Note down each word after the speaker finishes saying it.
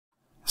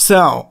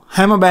So,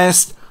 hi my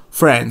best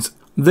friends,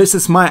 this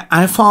is my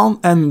iPhone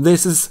and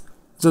this is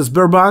the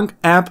Sberbank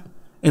app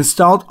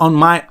installed on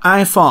my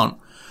iPhone.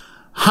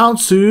 How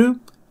to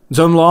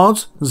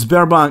download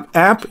Sberbank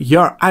app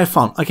your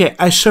iPhone? Okay,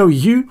 I show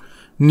you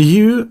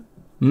new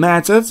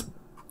method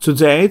to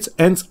date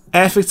and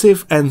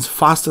effective and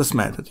fastest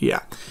method,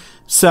 yeah.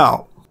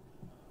 So,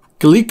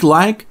 click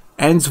like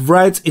and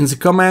write in the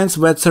comments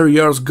whether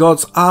yours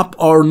got up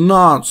or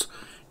not.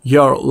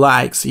 Your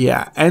likes,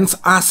 yeah, and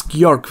ask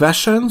your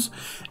questions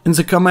in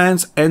the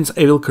comments and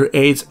I will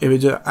create a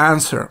video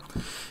answer.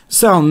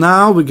 So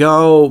now we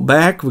go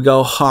back, we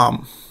go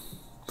home.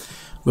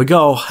 We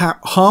go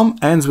home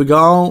and we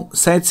go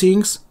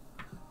settings,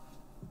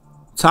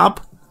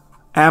 top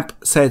app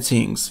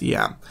settings,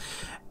 yeah,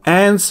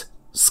 and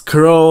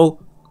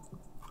scroll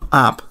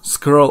up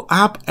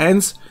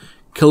and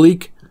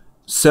click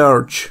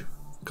search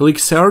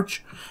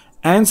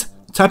and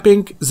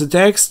typing the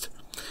text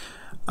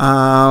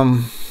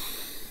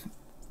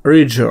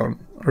region,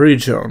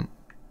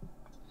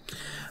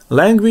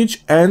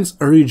 language and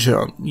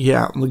region,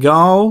 yeah,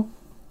 go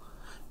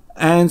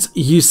and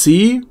you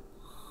see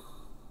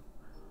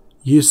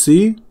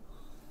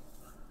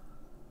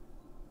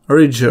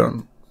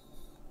region,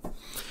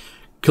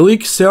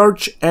 click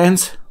search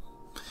and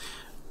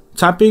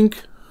typing,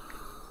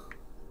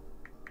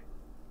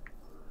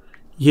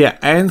 yeah,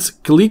 and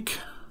click,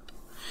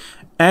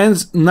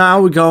 and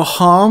now we go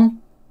home.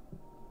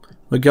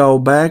 We go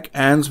back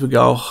and we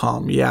go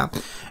home, yeah.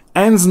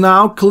 And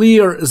now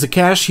clear the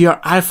cache your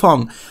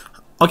iPhone.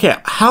 Okay,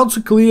 how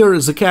to clear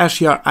the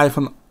cache your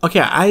iPhone? Okay,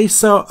 I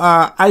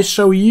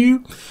show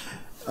you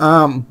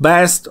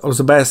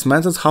best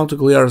methods how to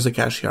clear the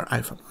cache your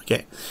iPhone.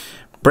 Okay,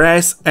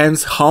 press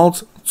and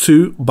hold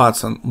two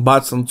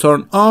button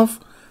turn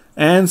off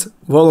and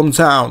volume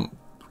down,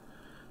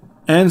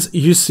 and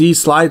you see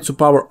slide to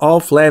power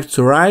off left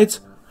to right,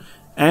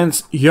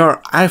 and your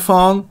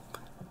iPhone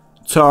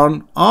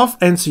turn off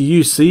and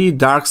you see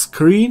dark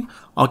screen.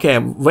 Okay,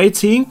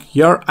 waiting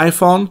your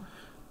iPhone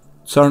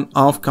turn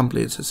off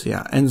completed,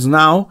 yeah. And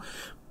now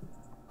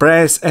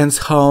press and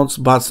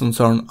hold button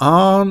turn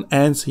on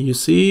and you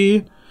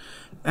see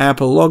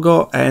Apple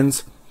logo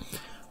and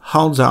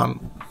hold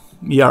on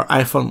your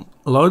iPhone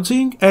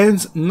loading.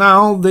 And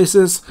now this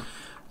is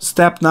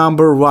step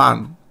number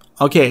 1.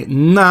 Okay,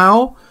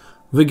 now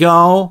we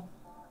go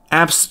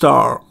App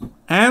Store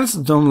and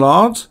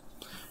download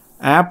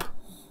app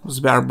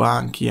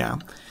Sberbank, yeah.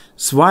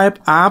 Swipe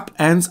up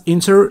and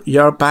enter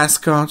your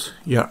passcode,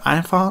 your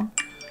iPhone.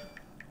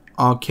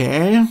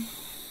 Okay.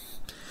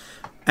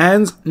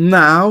 And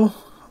now,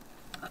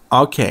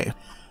 okay,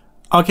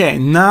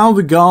 now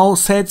we go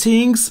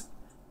settings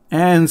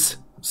and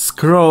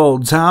scroll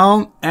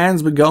down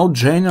and we go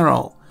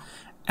general.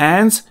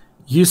 And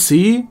you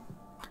see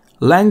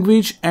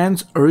language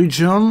and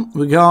region.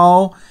 We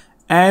go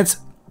add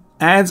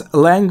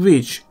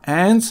language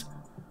and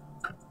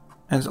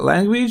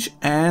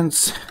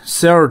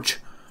search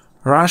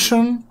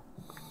Russian,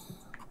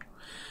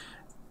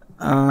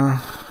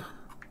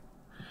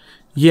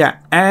 yeah,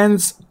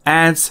 and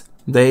add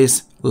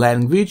this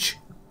language.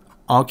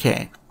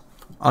 Okay,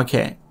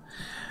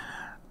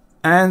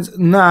 and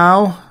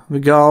now we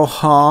go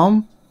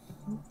home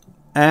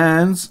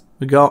and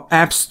we go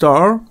App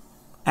Store,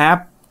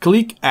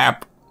 click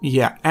app,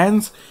 yeah,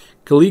 and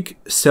click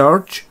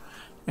search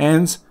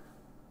and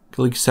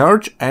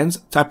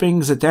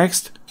typing the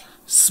text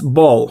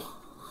Sbol,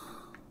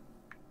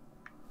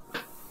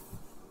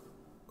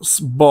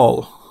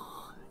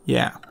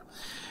 yeah,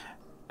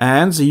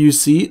 and you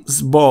see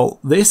Sbol.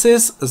 This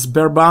is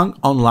Sberbank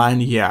Online,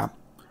 yeah,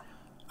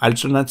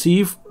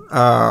 alternative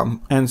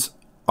and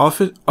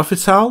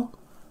official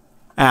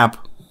app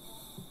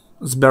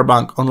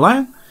Sberbank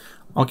Online.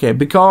 Okay,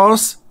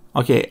 because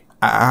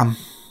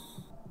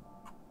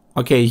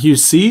you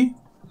see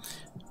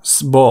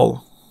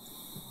Sbol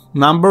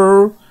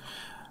number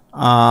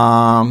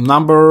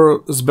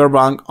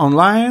Sberbank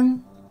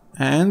Online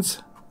and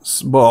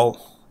Sbol,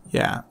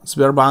 yeah,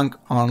 Sberbank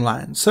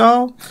Online.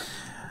 So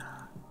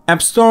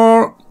App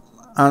Store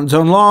and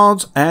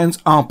download and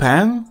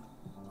open.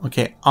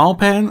 Okay,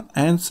 open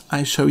and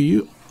I show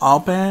you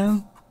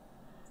open,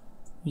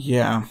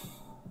 yeah.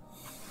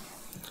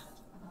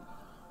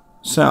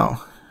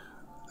 So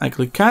I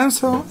click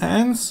cancel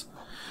and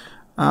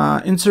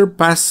enter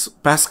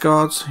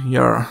passcode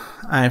your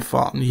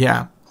iPhone,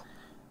 yeah,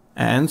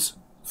 and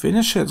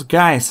finish it,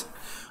 guys.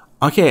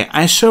 Okay,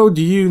 I showed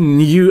you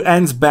new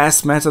and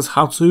best methods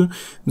how to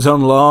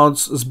download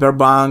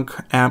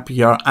Sberbank app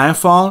your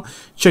iPhone.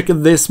 Check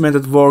if this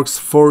method works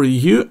for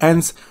you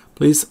and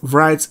please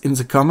write in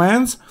the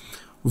comments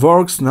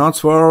works,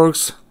 not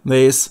works,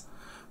 this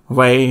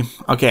way.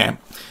 Okay,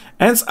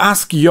 and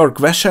ask your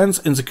questions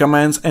in the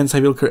comments and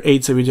I will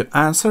create a video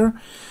answer.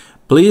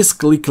 Please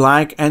click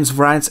like and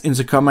write in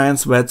the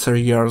comments whether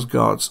yours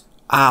got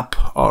up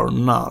or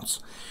not.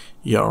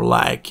 Your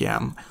like,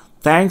 yeah.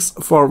 Thanks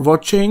for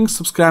watching.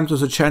 Subscribe to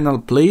the channel,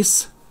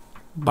 please.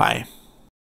 Bye.